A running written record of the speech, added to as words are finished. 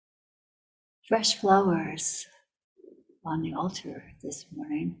fresh flowers on the altar this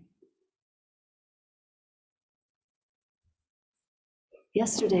morning.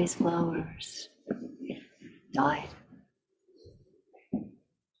 Yesterday's flowers died.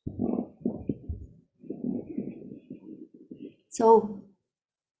 So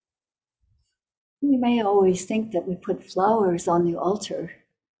we may always think that we put flowers on the altar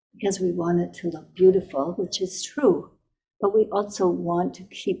because we want it to look beautiful, which is true. But we also want to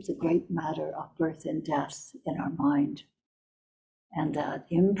keep the great matter of birth and death in our mind. And that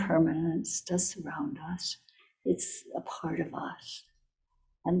impermanence does surround us. It's a part of us.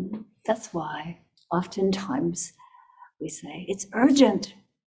 And that's why oftentimes we say it's urgent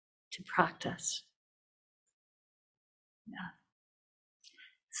to practice. Yeah.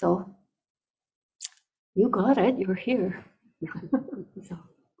 So you got it, you're here. So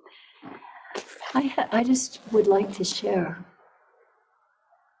I just would like to share.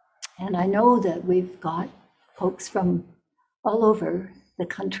 And I know that we've got folks from all over the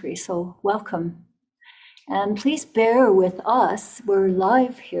country, so welcome. And please bear with us, we're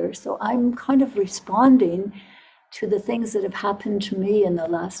live here, so I'm kind of responding to the things that have happened to me in the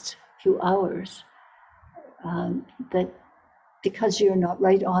last few hours. That because you're not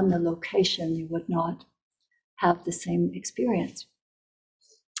right on the location, you would not have the same experience.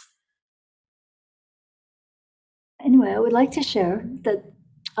 Anyway, I would like to share that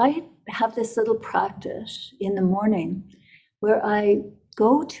I have this little practice in the morning where I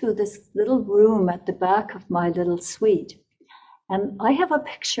go to this little room at the back of my little suite, and I have a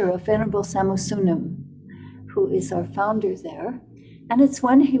picture of Venerable Samu Sunam, who is our founder there, and it's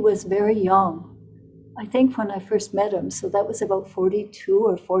when he was very young. I think when I first met him, so that was about 42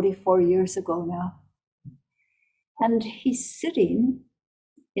 or 44 years ago now. And he's sitting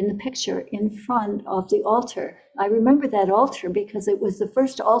in the picture in front of the altar. I remember that altar because it was the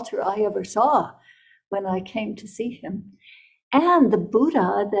first altar I ever saw when I came to see him. And the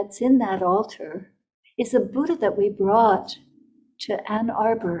Buddha that's in that altar is a Buddha that we brought to Ann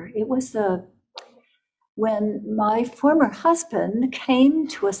Arbor. It was when my former husband came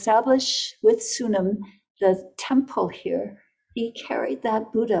to establish with Sunam the temple here, he carried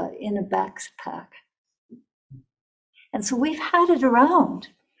that Buddha in a backpack. And so we've had it around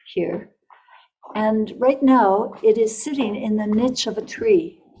here. And right now it is sitting in the niche of a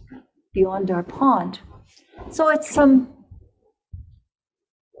tree beyond our pond. So it's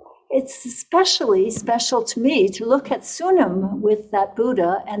especially special to me to look at Sunam with that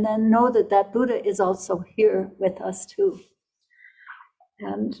Buddha and then know that that Buddha is also here with us too.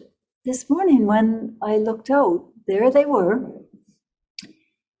 And this morning when I looked out, there they were,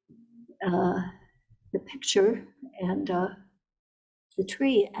 the picture and the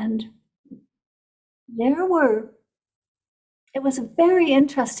tree, and it was a very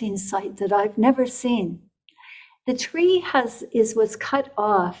interesting sight that I've never seen. The tree was cut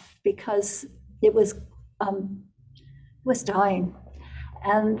off because it was dying,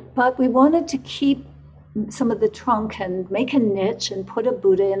 but we wanted to keep some of the trunk and make a niche and put a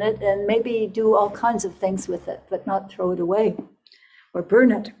Buddha in it and maybe do all kinds of things with it, but not throw it away or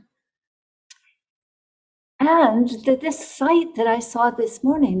burn it. And this sight that I saw this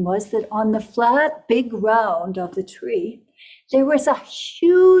morning was that on the flat, big round of the tree, there was a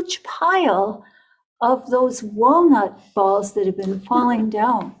huge pile of those walnut balls that have been falling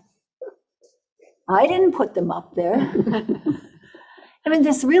down. I didn't put them up there. I mean,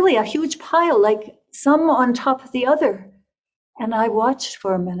 there's really a huge pile, like some on top of the other. And I watched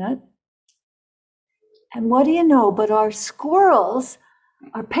for a minute. And what do you know, but our squirrels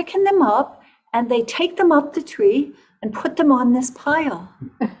are picking them up and they take them up the tree and put them on this pile.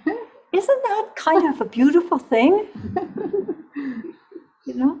 Isn't that kind of a beautiful thing?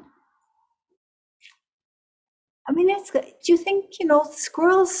 You know? I mean, do you think, the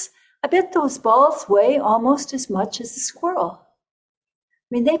squirrels, I bet those balls weigh almost as much as the squirrel. I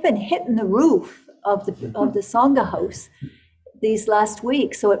mean, they've been hitting the roof of the Sangha house these last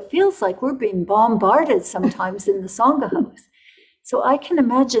weeks, so it feels like we're being bombarded sometimes in the Sangha house. So I can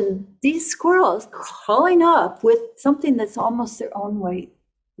imagine these squirrels crawling up with something that's almost their own weight.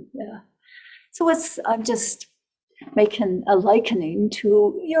 Yeah. So I'm just making a likening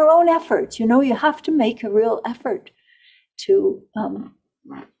to your own effort. You have to make a real effort to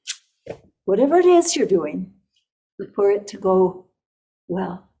whatever it is you're doing for it to go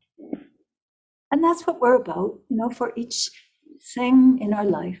well. And that's what we're about, for each thing in our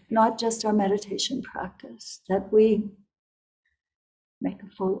life, not just our meditation practice, that we make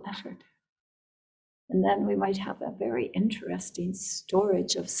a full effort. And then we might have a very interesting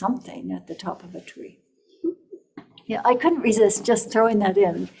storage of something at the top of a tree. Yeah, I couldn't resist just throwing that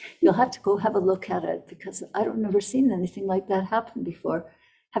in. You'll have to go have a look at it because I've never seen anything like that happen before.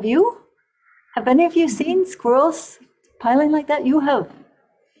 Have you? Have any of you seen squirrels piling like that? You have.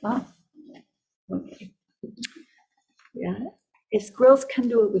 Wow. Okay. Yeah. If squirrels can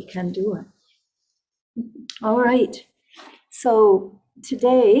do it, we can do it. All right. So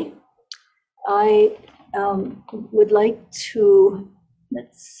today I would like to,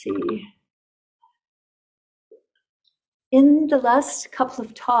 let's see. In the last couple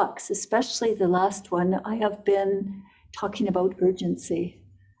of talks, especially the last one, I have been talking about urgency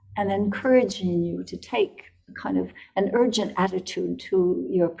and encouraging you to take kind of an urgent attitude to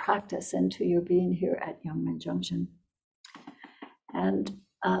your practice and to your being here at Yongmen Junction. And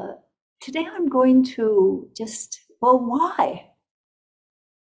today I'm going to just, well, why?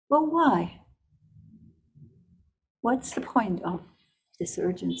 Well, why? What's the point of this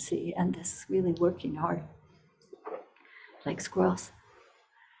urgency and this really working hard, like squirrels?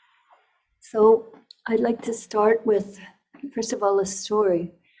 So I'd like to start with, first of all, a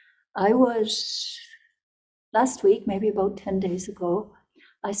story. I was, last week, maybe about 10 days ago,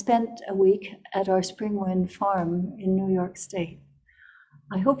 I spent a week at our Springwind farm in New York State.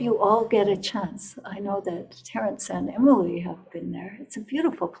 I hope you all get a chance. I know that Terence and Emily have been there. It's a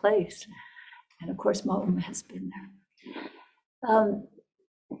beautiful place. And of course, Maum has been there.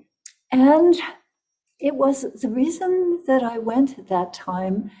 And it was the reason that I went at that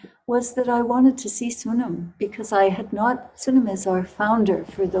time was that I wanted to see Sunam because I had not, Sunam is our founder,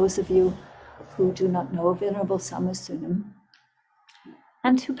 for those of you who do not know, Venerable Sama Sunam,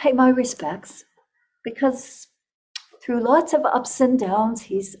 and to pay my respects because through lots of ups and downs,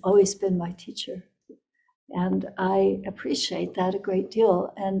 he's always been my teacher. And I appreciate that a great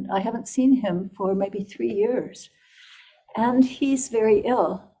deal. And I haven't seen him for maybe 3 years. And he's very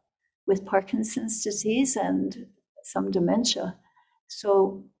ill with Parkinson's disease and some dementia.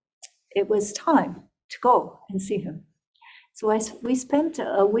 So it was time to go and see him. So we spent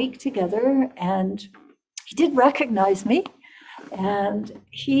a week together and he did recognize me. And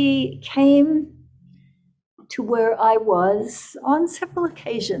he came to where I was on several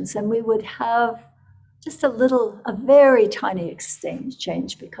occasions, and we would have just a very tiny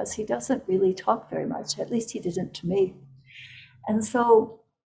exchange because he doesn't really talk very much, at least he didn't to me. And so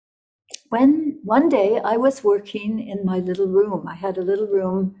when one day I was working in my little room, I had a little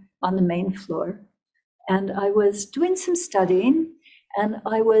room on the main floor, and I was doing some studying, and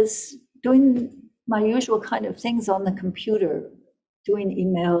I was doing my usual kind of things on the computer, doing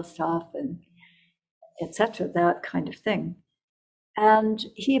email stuff and etc., that kind of thing. And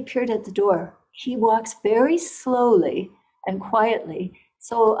he appeared at the door. He walks very slowly and quietly,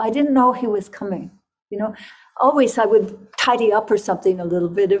 so I didn't know he was coming. You know, always I would tidy up or something a little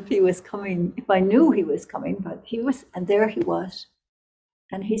bit if he was coming, if I knew he was coming, but he was, and there he was.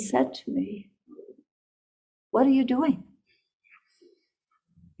 And he said to me, "What are you doing?"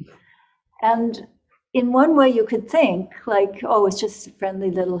 And in one way you could think like, oh, it's just a friendly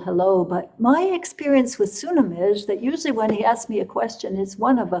little hello. But my experience with Sunam is that usually when he asks me a question, it's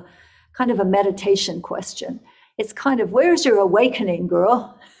one of a kind of a meditation question. It's kind of, where's your awakening,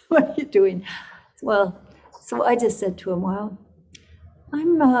 girl? What are you doing? Well, so I just said to him, well,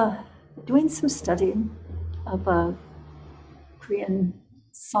 I'm doing some studying of a Korean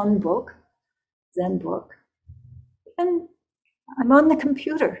Son book, Zen book, and I'm on the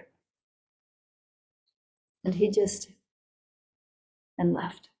computer. And he just, and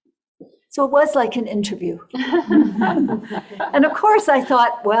left. So it was like an interview. And of course I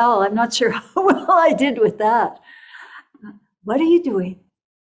thought, well, I'm not sure how well I did with that. What are you doing?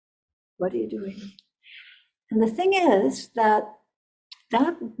 What are you doing? And the thing is that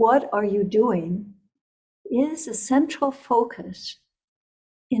what are you doing is a central focus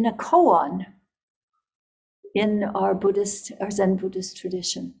in a koan in our Zen Buddhist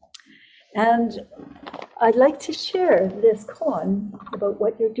tradition. And I'd like to share this koan about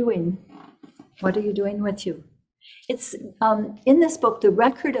what you're doing. What are you doing with you? It's in this book, The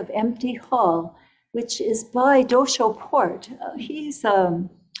Record of Empty Hall, which is by Dosho Port. He's a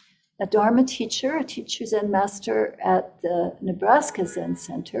Dharma teacher, a teacher Zen master at the Nebraska Zen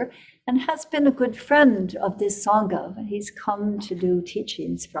Center, and has been a good friend of this Sangha. He's come to do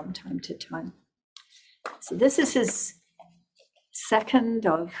teachings from time to time. So this is his second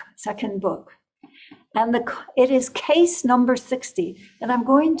book. And it is case number 60, and I'm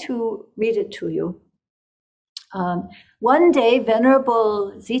going to read it to you. One day,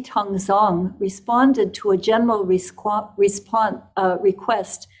 Venerable Zitong Zong responded to a general request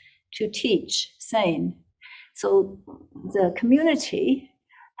to teach, saying, so the community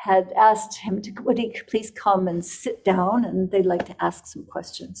had asked him to, would he please come and sit down, and they'd like to ask some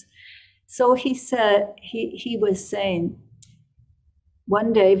questions. So he said, he was saying,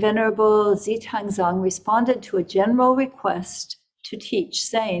 one day Venerable Zitangzang responded to a general request to teach,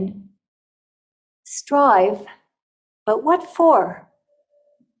 saying, strive, but what for?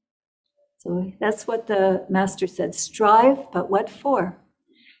 So that's what the master said, strive, but what for?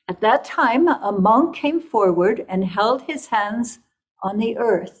 At that time, a monk came forward and held his hands on the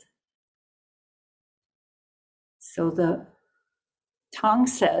earth. So the Tang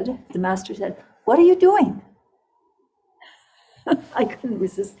said, the master said, what are you doing? I couldn't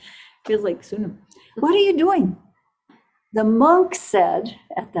resist. Feels like Sunam. What are you doing? The monk said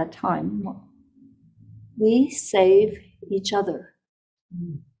at that time, we save each other.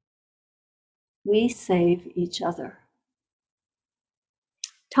 We save each other.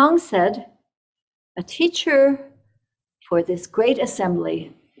 Tang said, a teacher for this great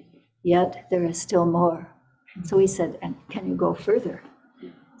assembly, yet there is still more. So he said, and can you go further?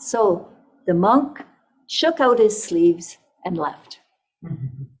 So the monk shook out his sleeves and left.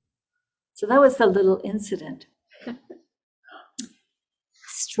 So that was the little incident.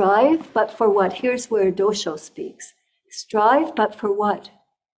 Strive, but for what? Here's where Dosho speaks. Strive, but for what?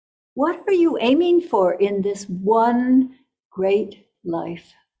 What are you aiming for in this one great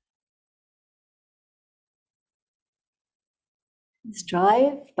life?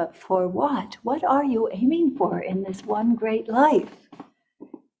 Strive, but for what? What are you aiming for in this one great life?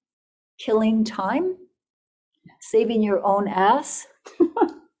 Killing time? Saving your own ass?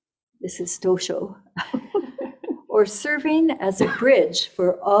 This is Dosho. Or serving as a bridge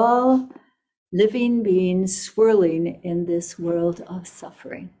for all living beings swirling in this world of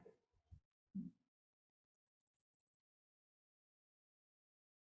suffering.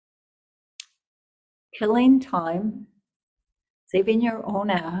 Killing time, saving your own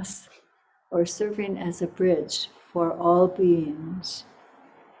ass, or serving as a bridge for all beings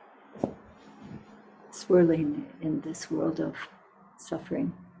swirling in this world of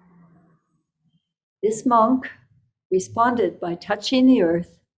suffering. This monk responded by touching the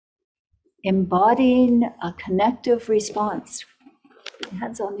earth, embodying a connective response.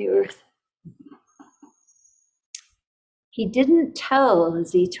 Hands on the earth. He didn't tell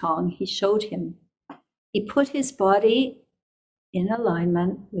Zitong, he showed him. He put his body in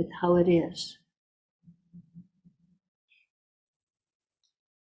alignment with how it is.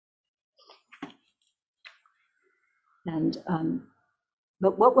 And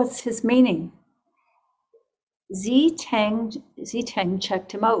but what was his meaning? Ziteng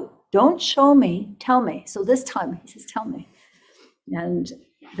checked him out. Don't show me, tell me. So this time he says, tell me. And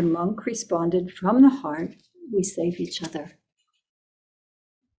the monk responded from the heart, we save each other.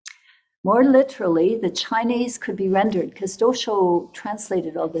 More literally, the Chinese could be rendered, because Dosho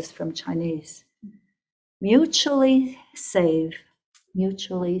translated all this from Chinese. Mutually save,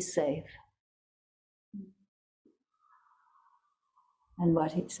 mutually save. And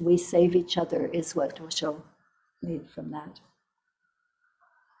what we save each other is what Dosho made from that.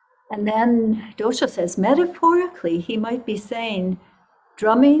 And then Dosho says, metaphorically, he might be saying,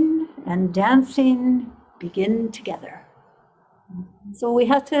 drumming and dancing begin together. So we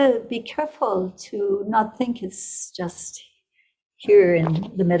have to be careful to not think it's just here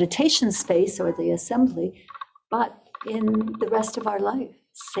in the meditation space or the assembly, but in the rest of our life,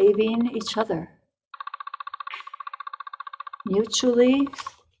 saving each other. Mutually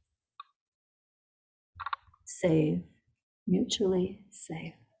save, mutually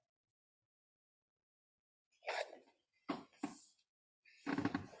save.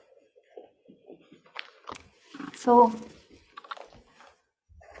 So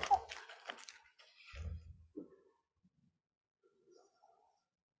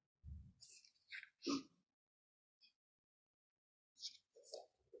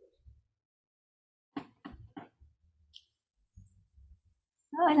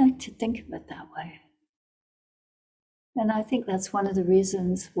I like to think of it that way. And I think that's one of the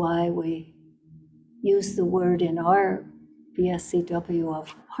reasons why we use the word in our BSCW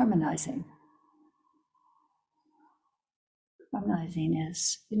of harmonizing. Harmonizing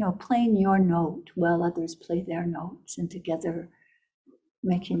is, playing your note while others play their notes and together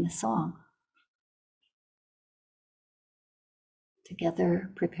making the song. Together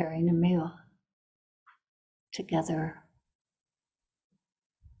preparing a meal. Together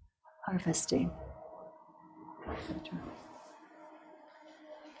harvesting.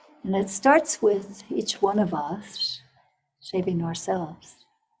 And it starts with each one of us saving ourselves.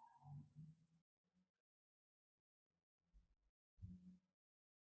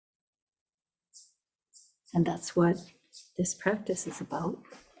 And that's what this practice is about.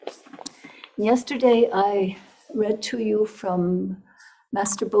 Yesterday, I read to you from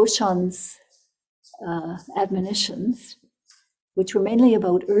Master Boshan's admonitions, which were mainly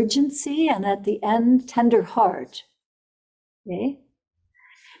about urgency and at the end, tender heart. Okay?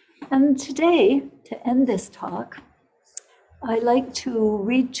 And today, to end this talk, I'd like to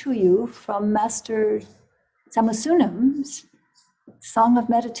read to you from Master Samusunam's Song of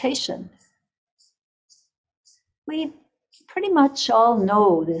Meditation. We pretty much all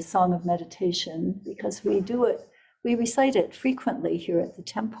know this Song of Meditation because we do it, we recite it frequently here at the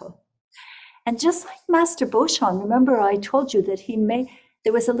temple. And just like Master Boshan, remember I told you that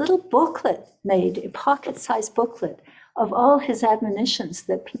there was a little booklet made, a pocket-sized booklet of all his admonitions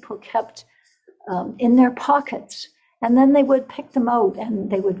that people kept in their pockets. And then they would pick them out and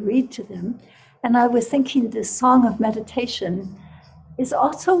they would read to them. And I was thinking this Song of Meditation is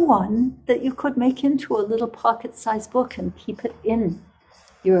also one that you could make into a little pocket-sized book and keep it in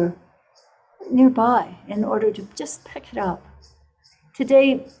your nearby in order to just pick it up.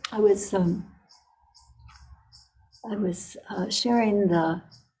 Today, I was sharing the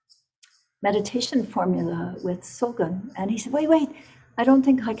meditation formula with Sogan, and he said, wait, I don't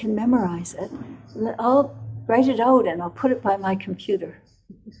think I can memorize it. I'll write it out and I'll put it by my computer.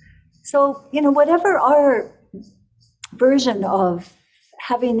 So, whatever our version of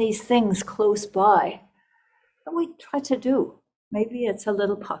having these things close by, we try to do. Maybe it's a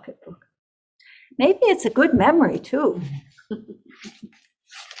little pocketbook. Maybe it's a good memory too.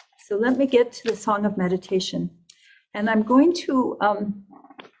 So let me get to the Song of Meditation. And I'm going to,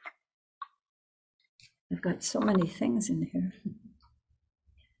 I've got so many things in here.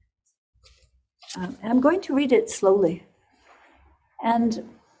 And I'm going to read it slowly. And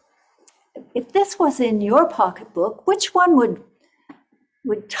if this was in your pocketbook, which one would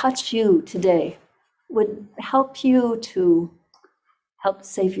touch you today, would help you to help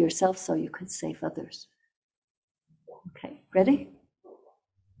save yourself so you could save others? Okay, ready?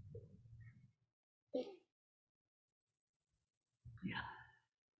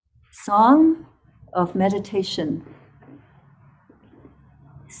 Song of Meditation.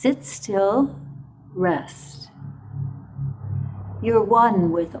 Sit still, rest. You're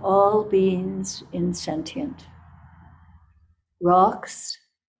one with all beings insentient. Rocks,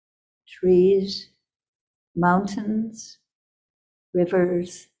 trees, mountains,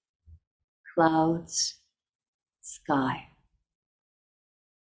 rivers, clouds, sky.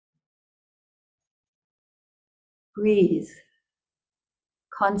 Breathe.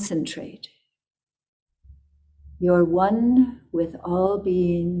 Concentrate. You're one with all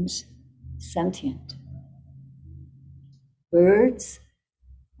beings sentient. Birds,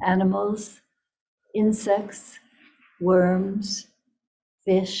 animals, insects, worms,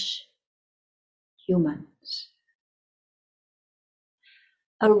 fish, humans.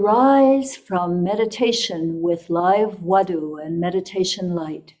 Arise from meditation with live wadu and meditation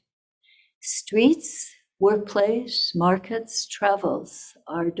light. Streets, workplace, markets, travels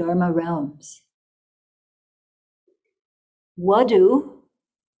are Dharma realms. Wadu,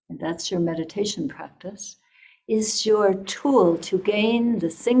 and that's your meditation practice, is your tool to gain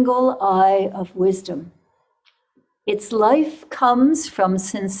the single eye of wisdom. Its life comes from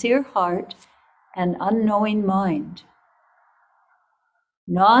sincere heart and unknowing mind.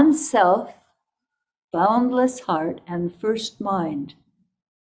 Non-self, boundless heart, and first mind,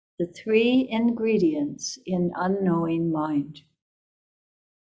 the three ingredients in unknowing mind.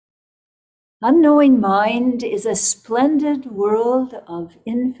 Unknowing mind is a splendid world of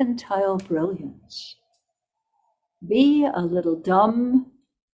infantile brilliance. Be a little dumb,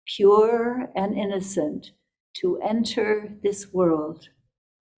 pure, and innocent to enter this world,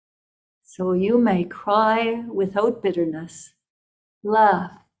 so you may cry without bitterness,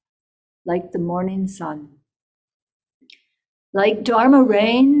 laugh like the morning sun. Like Dharma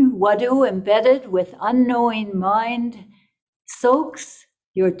rain, wadu embedded with unknowing mind soaks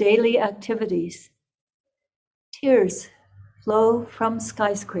your daily activities. Tears flow from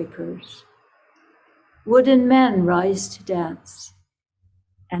skyscrapers. Wooden men rise to dance,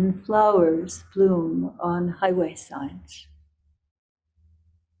 and flowers bloom on highway signs.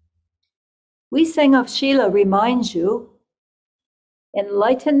 We Sing of Srila reminds you,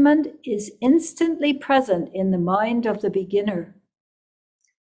 enlightenment is instantly present in the mind of the beginner.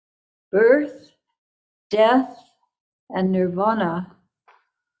 Birth, death, and nirvana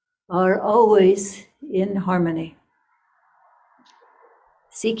are always in harmony.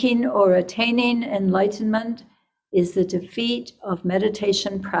 Seeking or attaining enlightenment is the defeat of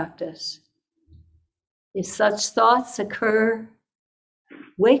meditation practice. If such thoughts occur,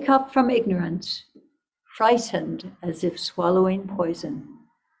 wake up from ignorance, frightened as if swallowing poison.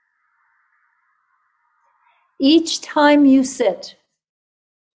 Each time you sit,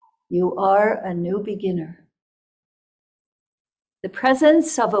 you are a new beginner. The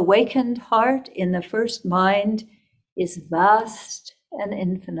presence of awakened heart in the first mind is vast and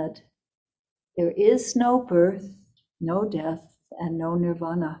infinite. There is no birth, no death, and no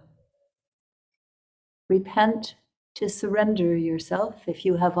nirvana. Repent to surrender yourself if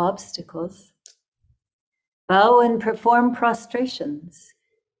you have obstacles. Bow and perform prostrations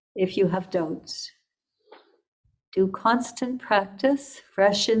if you have doubts. Do constant practice,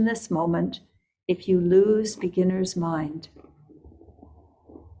 fresh in this moment, if you lose beginner's mind.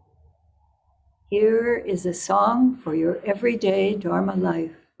 Here is a song for your everyday Dharma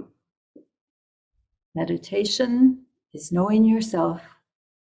life. Meditation is knowing yourself.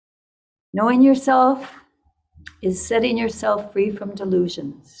 Knowing yourself is setting yourself free from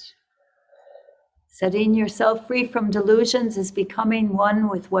delusions. Setting yourself free from delusions is becoming one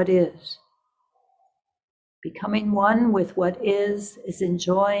with what is. Becoming one with what is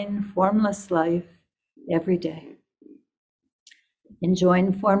enjoying formless life every day.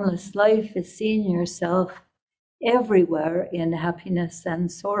 Enjoying formless life is seeing yourself everywhere in happiness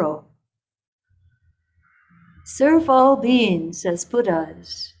and sorrow. Serve all beings as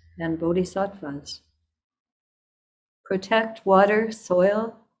Buddhas and Bodhisattvas. Protect water,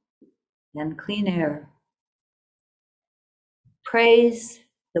 soil, and clean air. Praise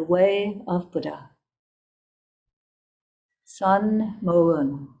the way of Buddha. Sun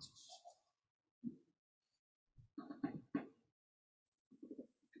Moon.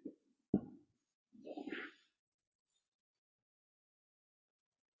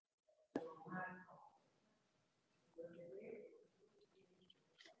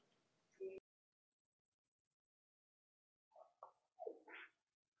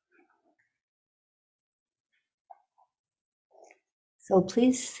 So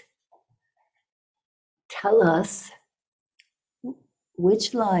please tell us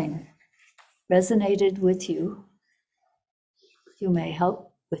which line resonated with you. You may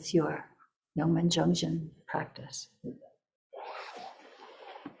help with your Yongmen Jungjen practice.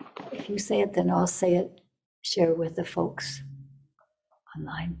 If you say it, then I'll say it, share with the folks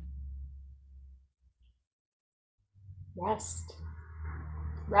online. Rest.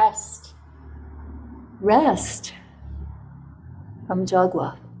 Rest. Rest. From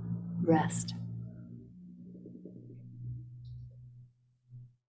Jagwa. Rest.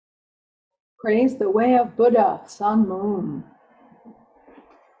 Praise the way of Buddha, Sun Moon.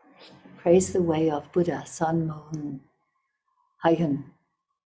 Praise the way of Buddha, Sun Moon. Hayan.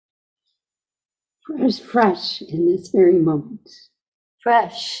 Fresh in this very moment.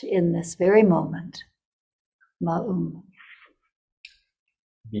 Fresh in this very moment. Ma'um.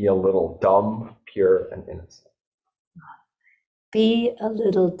 Be a little dumb, pure, and innocent. Be a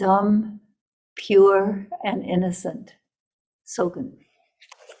little dumb, pure, and innocent. Sogen.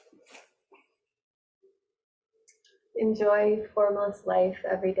 Enjoy formless life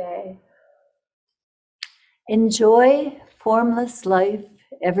every day. Enjoy formless life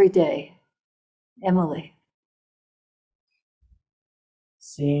every day. Emily.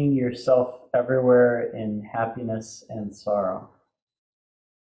 Seeing yourself everywhere in happiness and sorrow.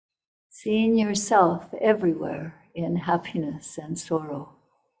 Seeing yourself everywhere in happiness and sorrow.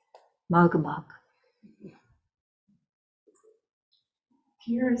 Magamak.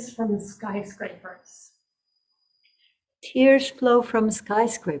 Tears from skyscrapers. Tears flow from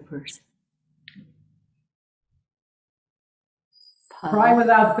skyscrapers. Cry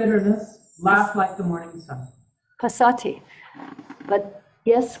without bitterness, laugh like the morning sun. Pasati. But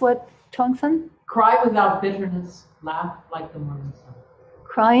yes, what, Tongsan? Cry without bitterness, laugh like the morning sun.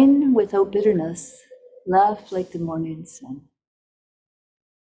 Crying without bitterness, laugh like the morning sun.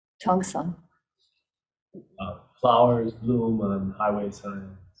 Tongsan. Flowers bloom on highway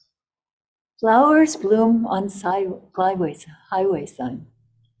signs. Flowers bloom on highway sign.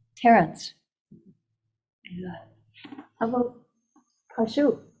 Terence. How about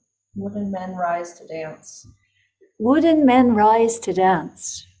Kashu? Wooden men rise to dance. Wooden men rise to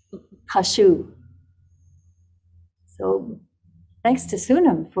dance. Kashu. So thanks to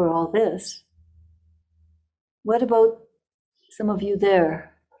Sunam for all this. What about some of you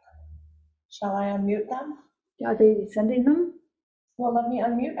there? Shall I unmute them? Are they sending them? Well, let me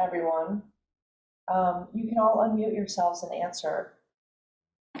unmute everyone. You can all unmute yourselves and answer.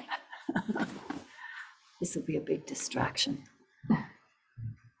 This will be a big distraction.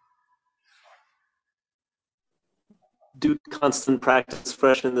 Do constant practice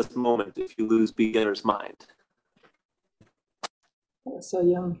fresh in this moment if you lose beginner's mind. So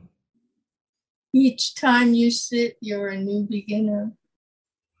young. Each time you sit, you're a new beginner.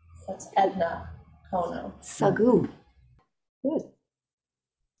 That's Edna. Oh, no. Sagu. Good.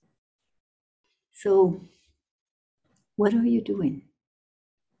 So, what are you doing?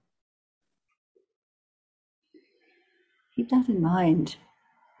 Keep that in mind.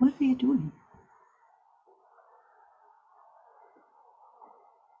 What are you doing?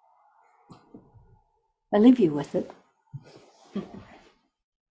 I leave you with it.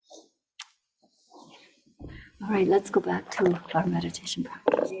 All right, let's go back to our meditation practice.